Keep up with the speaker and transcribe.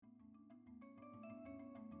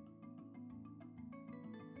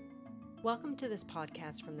Welcome to this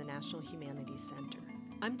podcast from the National Humanities Center.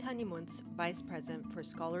 I'm Tanya Muntz, Vice President for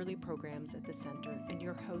Scholarly Programs at the Center and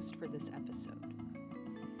your host for this episode.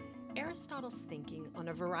 Aristotle's thinking on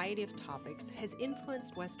a variety of topics has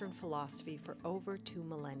influenced Western philosophy for over 2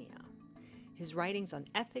 millennia. His writings on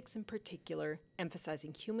ethics in particular,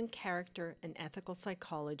 emphasizing human character and ethical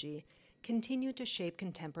psychology, continue to shape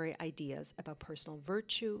contemporary ideas about personal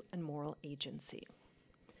virtue and moral agency.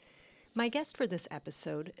 My guest for this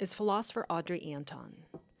episode is philosopher Audrey Anton.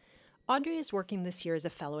 Audrey is working this year as a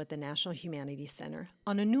fellow at the National Humanities Center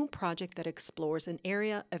on a new project that explores an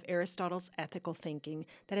area of Aristotle's ethical thinking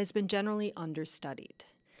that has been generally understudied.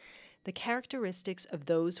 The characteristics of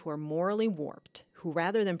those who are morally warped, who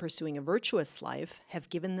rather than pursuing a virtuous life, have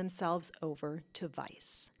given themselves over to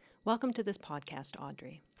vice. Welcome to this podcast,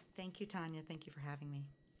 Audrey. Thank you, Tanya. Thank you for having me.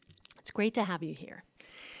 It's great to have you here.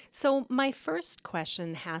 So my first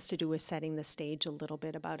question has to do with setting the stage a little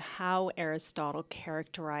bit about how Aristotle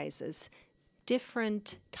characterizes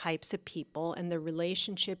different types of people and the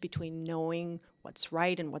relationship between knowing what's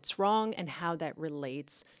right and what's wrong and how that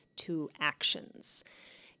relates to actions.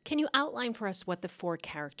 Can you outline for us what the 4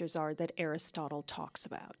 characters are that Aristotle talks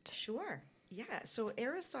about? Sure. Yeah. So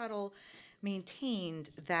Aristotle maintained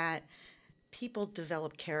that people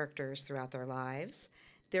develop characters throughout their lives.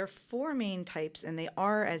 There are 4 main types, and they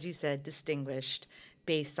are, as you said, distinguished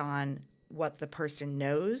based on what the person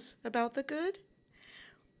knows about the good,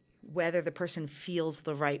 whether the person feels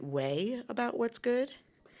the right way about what's good,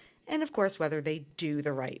 and of course, whether they do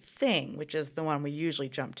the right thing, which is the one we usually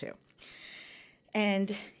jump to.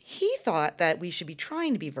 And he thought that we should be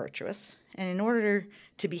trying to be virtuous, and in order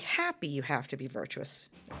to be happy, you have to be virtuous,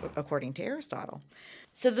 according to Aristotle.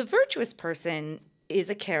 So the virtuous person is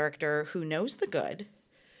a character who knows the good,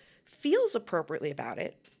 feels appropriately about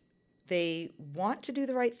it, they want to do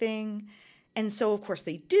the right thing, and so, of course,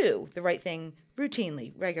 they do the right thing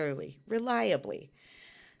routinely, regularly, reliably.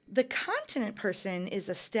 The continent person is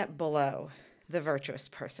a step below the virtuous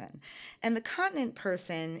person, and the continent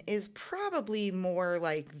person is probably more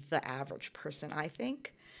like the average person, I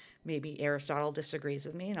think. Maybe Aristotle disagrees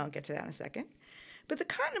with me, and I'll get to that in a second. But the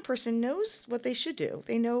continent person knows what they should do.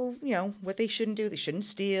 They know, what they shouldn't do. They shouldn't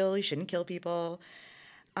steal. You shouldn't kill people.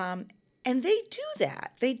 And they do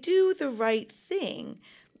that. They do the right thing,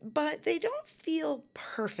 but they don't feel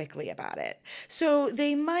perfectly about it. So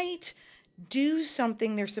they might do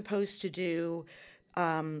something they're supposed to do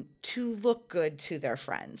to look good to their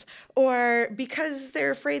friends, or because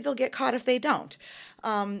they're afraid they'll get caught if they don't.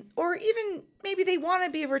 Or even maybe they want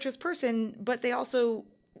to be a virtuous person, but they also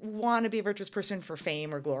want to be a virtuous person for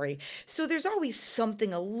fame or glory. So there's always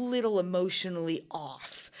something a little emotionally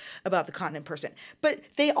off about the continent person. But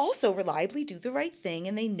they also reliably do the right thing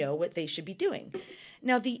and they know what they should be doing.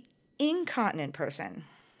 Now, the incontinent person,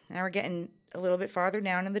 now we're getting a little bit farther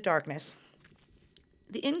down in the darkness.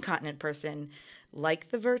 The incontinent person, like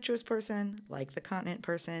the virtuous person, like the continent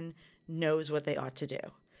person, knows what they ought to do.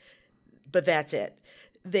 But that's it.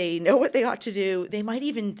 They know what they ought to do. They might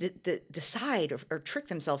even decide or trick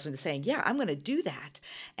themselves into saying, yeah, I'm going to do that.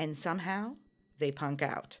 And somehow they punk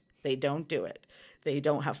out. They don't do it. They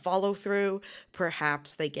don't have follow through.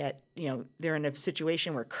 Perhaps they get, they're in a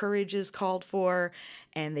situation where courage is called for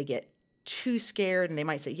and they get too scared and they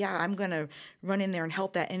might say, yeah, I'm going to run in there and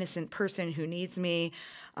help that innocent person who needs me.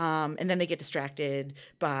 And then they get distracted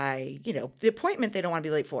by, the appointment they don't want to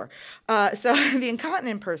be late for. So the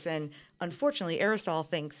incontinent person, unfortunately, Aristotle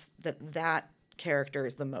thinks that character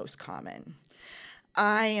is the most common.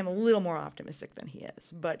 I am a little more optimistic than he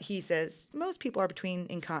is, but he says most people are between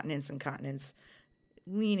incontinence and continence,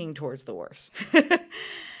 leaning towards the worse.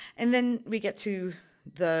 And then we get to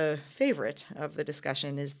the favorite of the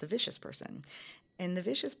discussion is the vicious person. And the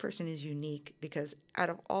vicious person is unique because out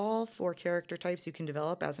of all 4 character types you can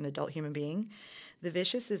develop as an adult human being, the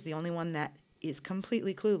vicious is the only one that is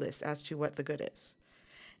completely clueless as to what the good is.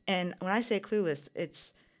 And when I say clueless,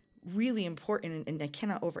 it's really important, and I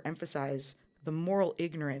cannot overemphasize the moral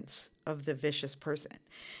ignorance of the vicious person.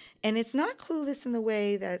 And it's not clueless in the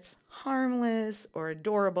way that's harmless or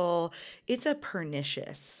adorable. It's a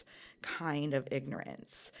pernicious kind of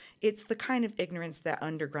ignorance. It's the kind of ignorance that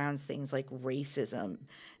undergrounds things like racism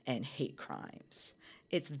and hate crimes.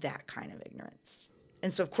 It's that kind of ignorance.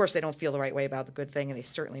 And so, of course, they don't feel the right way about the good thing, and they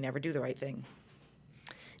certainly never do the right thing.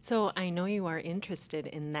 So I know you are interested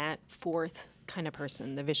in that 4th kind of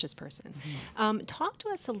person, the vicious person. Mm-hmm. Talk to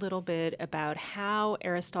us a little bit about how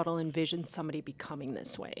Aristotle envisions somebody becoming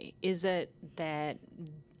this way. Is it that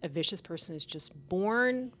a vicious person is just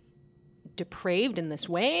born depraved in this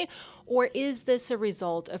way, or is this a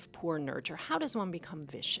result of poor nurture? How does one become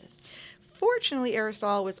vicious? unfortunately,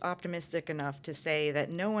 Aristotle was optimistic enough to say that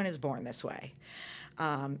no one is born this way.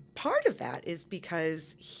 Part of that is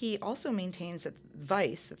because he also maintains that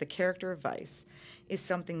vice, that the character of vice, is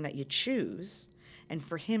something that you choose. And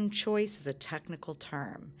for him, choice is a technical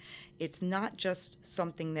term. It's not just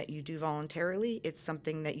something that you do voluntarily, it's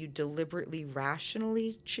something that you deliberately,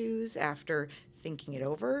 rationally choose after thinking it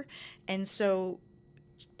over. And so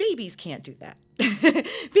babies can't do that.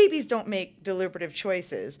 Babies don't make deliberative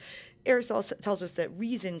choices. Aristotle tells us that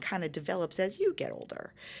reason kind of develops as you get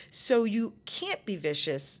older. So you can't be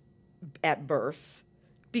vicious at birth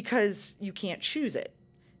because you can't choose it,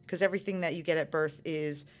 because everything that you get at birth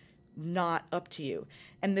is not up to you.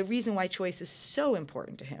 And the reason why choice is so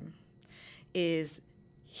important to him is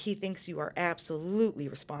he thinks you are absolutely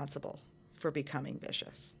responsible for becoming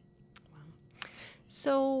vicious.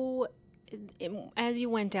 So as you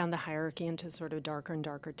went down the hierarchy into sort of darker and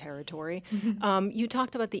darker territory, you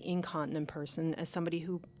talked about the incontinent person as somebody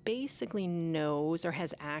who basically knows or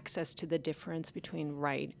has access to the difference between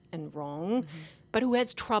right and wrong, but who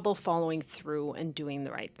has trouble following through and doing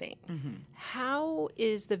the right thing. How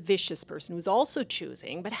is the vicious person, who's also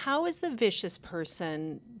choosing, but how is the vicious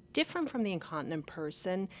person different from the incontinent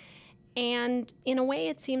person? And in a way,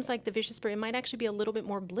 it seems like the vicious person might actually be a little bit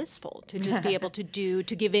more blissful to just be able to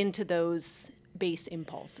give in to those base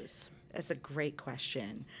impulses. That's a great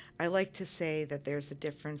question. I like to say that there's a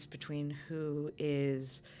difference between who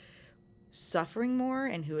is suffering more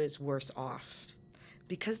and who is worse off,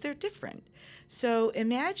 because they're different. So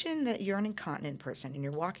imagine that you're an incontinent person and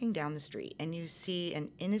you're walking down the street and you see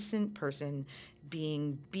an innocent person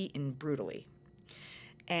being beaten brutally.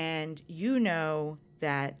 And you know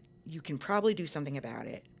that you can probably do something about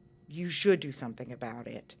it. You should do something about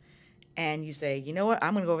it. And you say, you know what,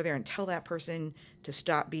 I'm going to go over there and tell that person to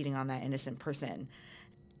stop beating on that innocent person.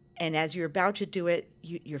 And as you're about to do it,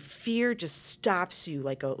 your fear just stops you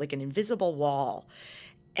like an invisible wall.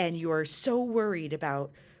 And you are so worried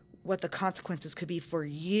about what the consequences could be for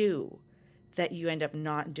you that you end up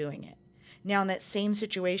not doing it. Now, in that same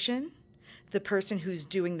situation, the person who's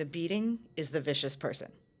doing the beating is the vicious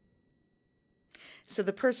person. So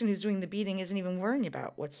the person who's doing the beating isn't even worrying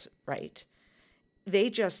about what's right. They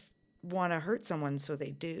just want to hurt someone, so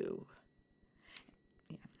they do.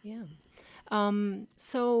 Yeah.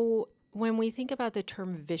 So when we think about the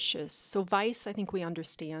term vicious, so vice, I think we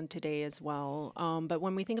understand today as well. But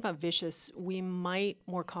when we think about vicious, we might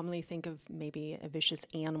more commonly think of maybe a vicious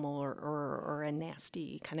animal or a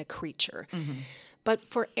nasty kind of creature. But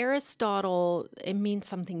for Aristotle, it means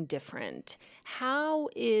something different. How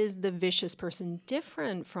is the vicious person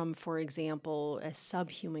different from, for example, a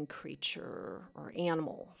subhuman creature or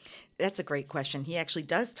animal? That's a great question. He actually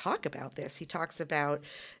does talk about this. He talks about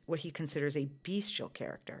what he considers a bestial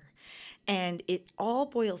character. And it all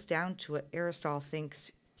boils down to what Aristotle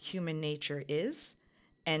thinks human nature is.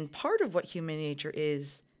 And part of what human nature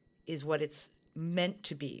is what it's meant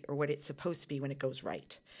to be, or what it's supposed to be when it goes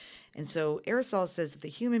right. And so Aristotle says that the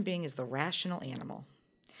human being is the rational animal.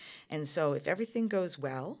 And so if everything goes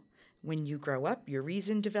well, when you grow up, your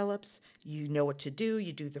reason develops, you know what to do,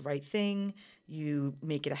 you do the right thing, you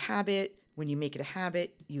make it a habit. When you make it a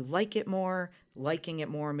habit, you like it more, liking it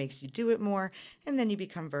more makes you do it more, and then you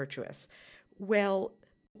become virtuous. Well,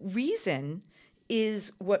 reason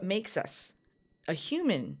is what makes us a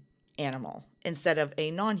human animal instead of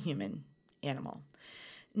a non-human animal.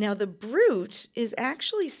 Now, the brute is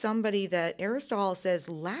actually somebody that Aristotle says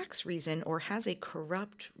lacks reason or has a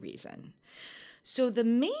corrupt reason. So the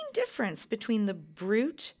main difference between the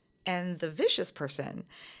brute and the vicious person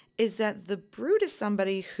is that the brute is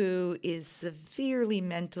somebody who is severely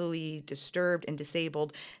mentally disturbed and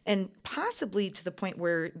disabled, and possibly to the point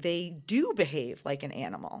where they do behave like an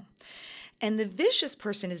animal. And the vicious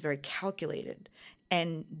person is very calculated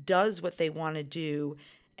and does what they want to do.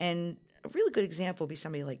 And a really good example would be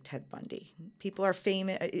somebody like Ted Bundy. People are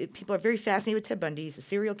very fascinated with Ted Bundy. He's a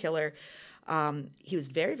serial killer. He was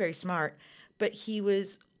very, very smart, but he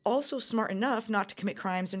was also smart enough not to commit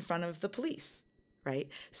crimes in front of the police, right?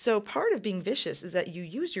 So part of being vicious is that you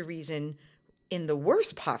use your reason in the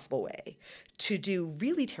worst possible way to do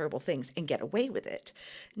really terrible things and get away with it.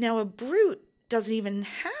 Now, a brute doesn't even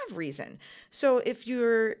have reason. So if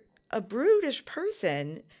you're a brutish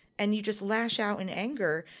person and you just lash out in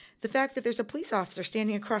anger, the fact that there's a police officer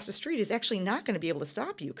standing across the street is actually not going to be able to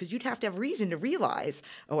stop you, because you'd have to have reason to realize,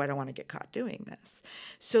 oh, I don't want to get caught doing this.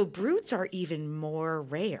 So brutes are even more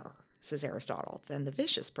rare, says Aristotle, than the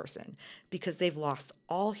vicious person, because they've lost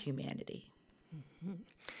all humanity. Mm-hmm.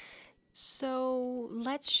 So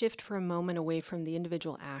let's shift for a moment away from the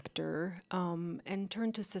individual actor and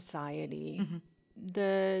turn to society.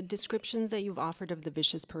 The descriptions that you've offered of the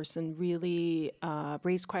vicious person really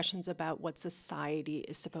raise questions about what society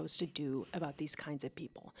is supposed to do about these kinds of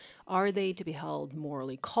people. Are they to be held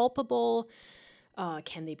morally culpable?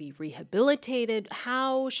 Can they be rehabilitated?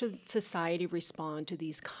 How should society respond to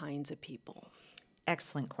these kinds of people?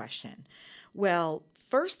 Excellent question. Well,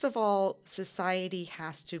 first of all, society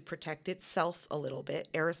has to protect itself a little bit.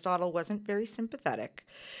 Aristotle wasn't very sympathetic.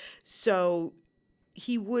 So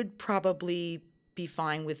he would probably be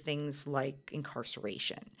fine with things like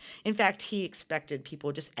incarceration. In fact, he expected people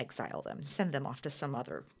would just exile them, send them off to some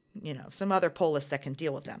other polis that can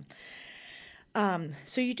deal with them.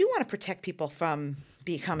 So you do want to protect people from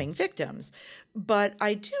becoming victims. But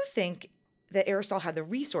I do think that Aristotle had the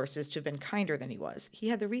resources to have been kinder than he was. He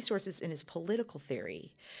had the resources in his political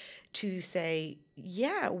theory to say,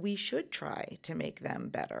 yeah, we should try to make them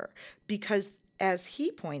better. Because as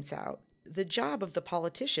he points out, the job of the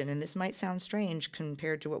politician, and this might sound strange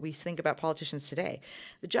compared to what we think about politicians today,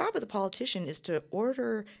 the job of the politician is to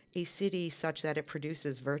order a city such that it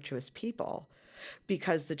produces virtuous people,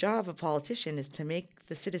 because the job of a politician is to make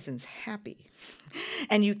the citizens happy.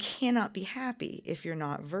 And you cannot be happy if you're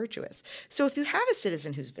not virtuous. So if you have a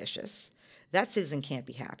citizen who's vicious, that citizen can't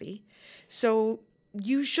be happy. So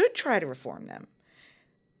you should try to reform them.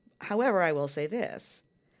 However, I will say this.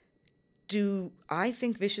 Do I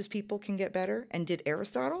think vicious people can get better? And did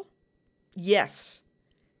Aristotle? Yes.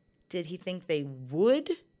 Did he think they would?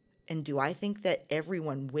 And do I think that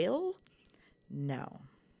everyone will? No.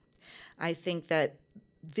 I think that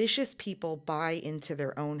vicious people buy into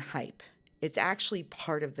their own hype. It's actually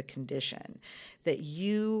part of the condition that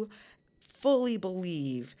you fully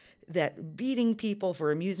believe that beating people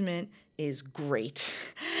for amusement is great.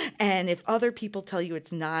 And if other people tell you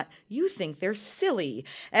it's not, you think they're silly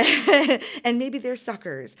and maybe they're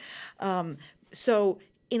suckers. So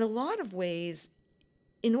in a lot of ways,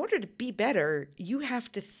 in order to be better, you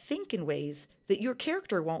have to think in ways that your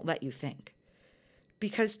character won't let you think.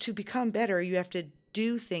 Because to become better, you have to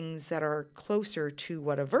do things that are closer to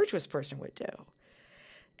what a virtuous person would do,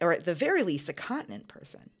 or at the very least, a continent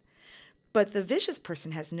person. But the vicious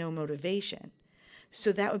person has no motivation.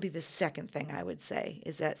 So that would be the second thing I would say,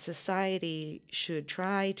 is that society should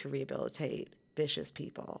try to rehabilitate vicious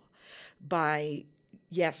people by,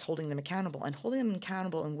 yes, holding them accountable, and holding them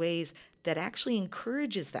accountable in ways that actually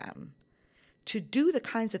encourages them to do the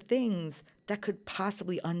kinds of things that could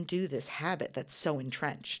possibly undo this habit that's so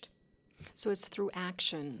entrenched. So it's through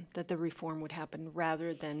action that the reform would happen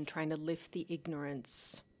rather than trying to lift the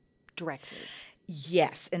ignorance directly.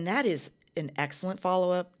 Yes, and that is an excellent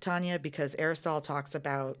follow-up, Tanya, because Aristotle talks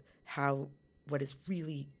about how what is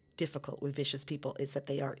really difficult with vicious people is that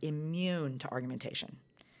they are immune to argumentation.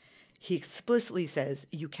 He explicitly says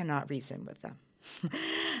you cannot reason with them.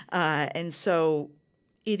 And so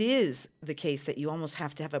it is the case that you almost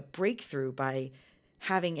have to have a breakthrough by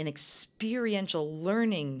having an experiential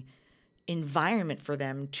learning environment for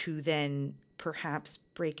them to then perhaps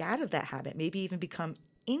break out of that habit, maybe even become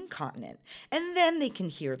incontinent. And then they can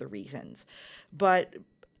hear the reasons. But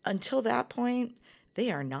until that point,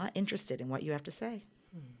 they are not interested in what you have to say.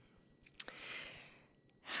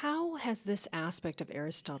 How has this aspect of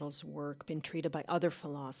Aristotle's work been treated by other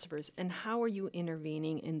philosophers, and how are you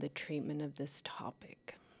intervening in the treatment of this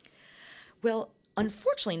topic? Well,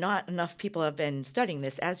 unfortunately, not enough people have been studying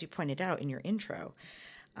this, as you pointed out in your intro.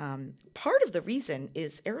 Part of the reason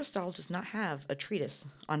is Aristotle does not have a treatise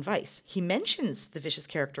on vice. He mentions the vicious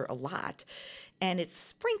character a lot, and it's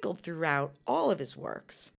sprinkled throughout all of his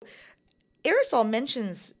works. Aristotle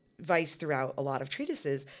mentions vice throughout a lot of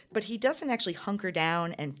treatises, but he doesn't actually hunker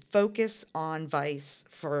down and focus on vice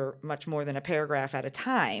for much more than a paragraph at a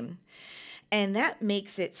time. And that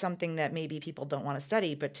makes it something that maybe people don't want to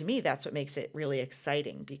study, but to me, that's what makes it really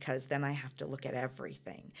exciting, because then I have to look at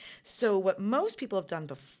everything. So what most people have done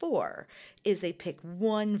before is they pick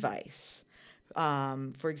one vice.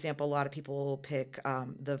 For example, a lot of people will pick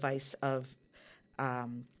the vice of,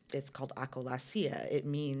 it's called akolasia. It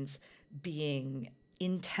means being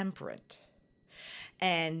intemperate.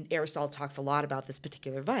 And Aristotle talks a lot about this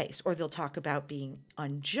particular vice, or they'll talk about being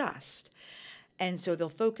unjust. And so they'll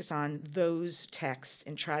focus on those texts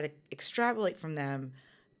and try to extrapolate from them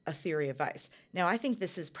a theory of vice. Now, I think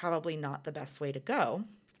this is probably not the best way to go,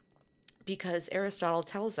 because Aristotle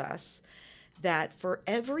tells us that for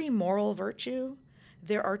every moral virtue,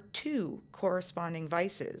 there are two corresponding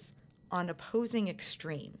vices on opposing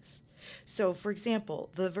extremes. So, for example,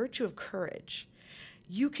 the virtue of courage.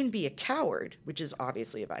 You can be a coward, which is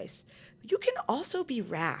obviously a vice. You can also be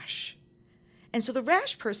rash. And so the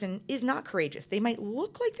rash person is not courageous. They might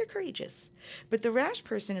look like they're courageous, but the rash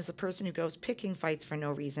person is the person who goes picking fights for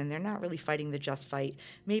no reason. They're not really fighting the just fight.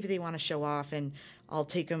 Maybe they want to show off and I'll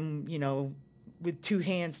take them, with two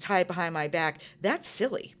hands tied behind my back. That's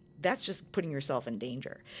silly. That's just putting yourself in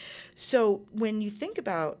danger. So when you think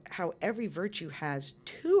about how every virtue has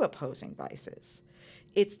two opposing vices,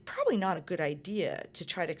 it's probably not a good idea to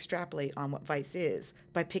try to extrapolate on what vice is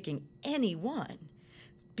by picking any one,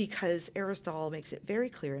 because Aristotle makes it very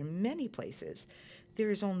clear in many places there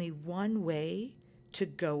is only one way to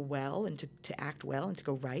go well and to act well and to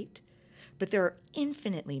go right, but there are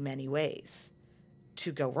infinitely many ways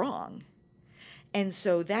to go wrong. And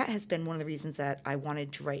so that has been one of the reasons that I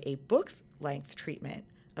wanted to write a book-length treatment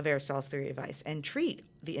of Aristotle's theory of vice and treat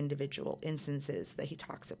the individual instances that he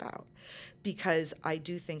talks about, because I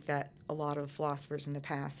do think that a lot of philosophers in the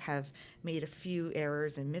past have made a few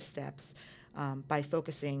errors and missteps by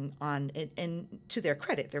focusing on, and to their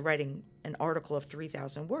credit, they're writing an article of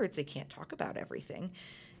 3,000 words. They can't talk about everything.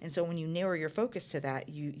 And so when you narrow your focus to that,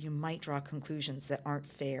 you might draw conclusions that aren't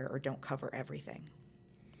fair or don't cover everything.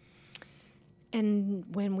 And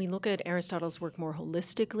when we look at Aristotle's work more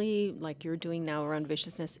holistically, like you're doing now around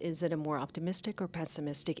viciousness, is it a more optimistic or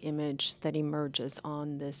pessimistic image that emerges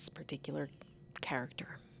on this particular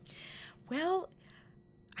character? Well,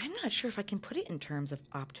 I'm not sure if I can put it in terms of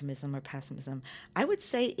optimism or pessimism. I would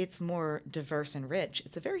say it's more diverse and rich.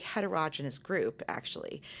 It's a very heterogeneous group,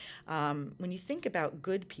 actually. When you think about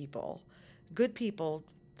good people,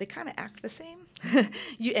 they kind of act the same.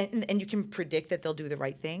 And you can predict that they'll do the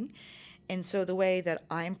right thing. And so the way that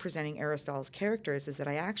I'm presenting Aristotle's characters is that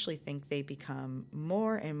I actually think they become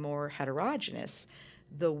more and more heterogeneous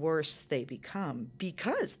the worse they become,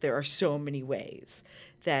 because there are so many ways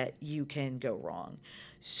that you can go wrong.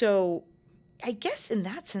 So I guess in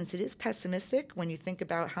that sense it is pessimistic when you think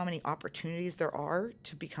about how many opportunities there are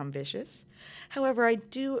to become vicious. However, I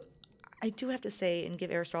do have to say and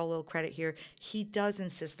give Aristotle a little credit here. He does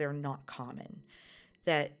insist they're not common,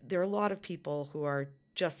 that there are a lot of people who are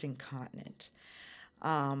just incontinent.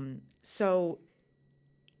 So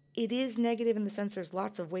it is negative in the sense there's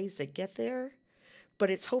lots of ways to get there, but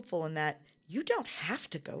it's hopeful in that you don't have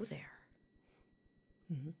to go there.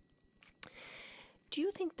 Mm-hmm. Do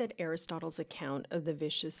you think that Aristotle's account of the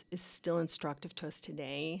vicious is still instructive to us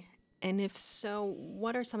today? And if so,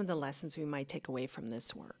 what are some of the lessons we might take away from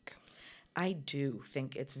this work? I do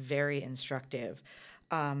think it's very instructive.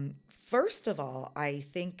 First of all, I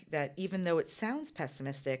think that even though it sounds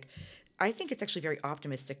pessimistic, I think it's actually very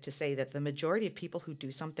optimistic to say that the majority of people who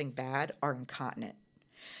do something bad are incontinent,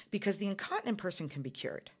 because the incontinent person can be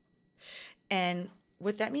cured. And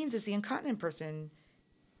what that means is the incontinent person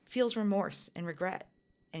feels remorse and regret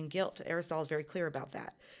and guilt. Aristotle is very clear about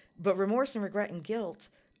that. But remorse and regret and guilt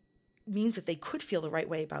means that they could feel the right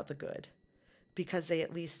way about the good, because they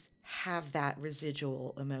at least have that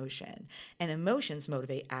residual emotion. And emotions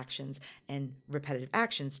motivate actions, and repetitive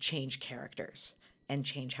actions change characters and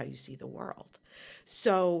change how you see the world.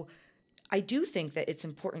 So I do think that it's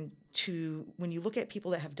important to, when you look at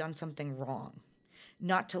people that have done something wrong,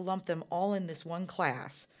 not to lump them all in this one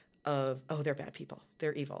class of, oh, they're bad people,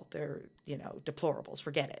 they're evil, they're, deplorables,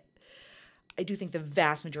 forget it. I do think the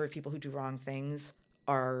vast majority of people who do wrong things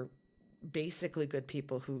are basically good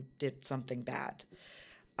people who did something bad.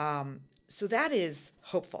 So that is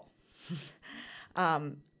hopeful.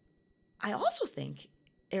 I also think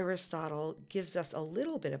Aristotle gives us a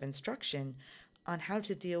little bit of instruction on how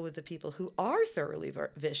to deal with the people who are thoroughly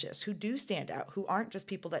vicious, who do stand out, who aren't just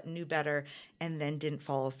people that knew better and then didn't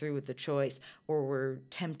follow through with the choice or were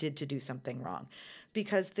tempted to do something wrong.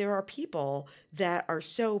 Because there are people that are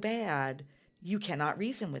so bad, you cannot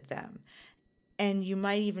reason with them. And you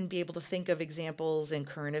might even be able to think of examples in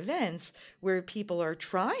current events where people are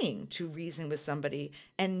trying to reason with somebody,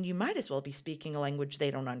 and you might as well be speaking a language they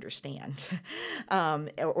don't understand.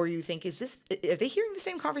 Or you think, are they hearing the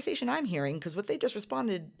same conversation I'm hearing? Because what they just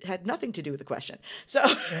responded had nothing to do with the question. So,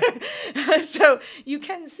 so you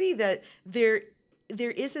can see that there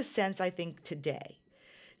is a sense, I think, today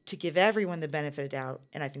to give everyone the benefit of doubt,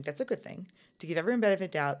 and I think that's a good thing, to give everyone benefit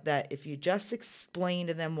of doubt that if you just explain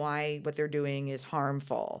to them why what they're doing is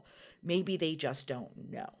harmful, maybe they just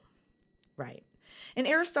don't know, right? And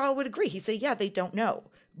Aristotle would agree. He'd say, yeah, they don't know.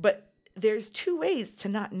 But there's two ways to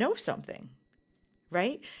not know something,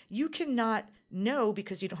 right? You cannot know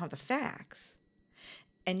because you don't have the facts.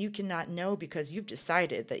 And you cannot know because you've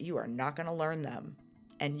decided that you are not going to learn them,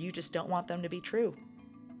 and you just don't want them to be true.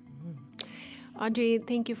 Audrey,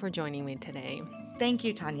 thank you for joining me today. Thank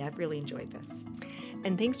you, Tanya. I've really enjoyed this.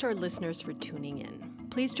 And thanks to our listeners for tuning in.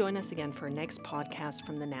 Please join us again for our next podcast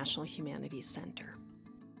from the National Humanities Center.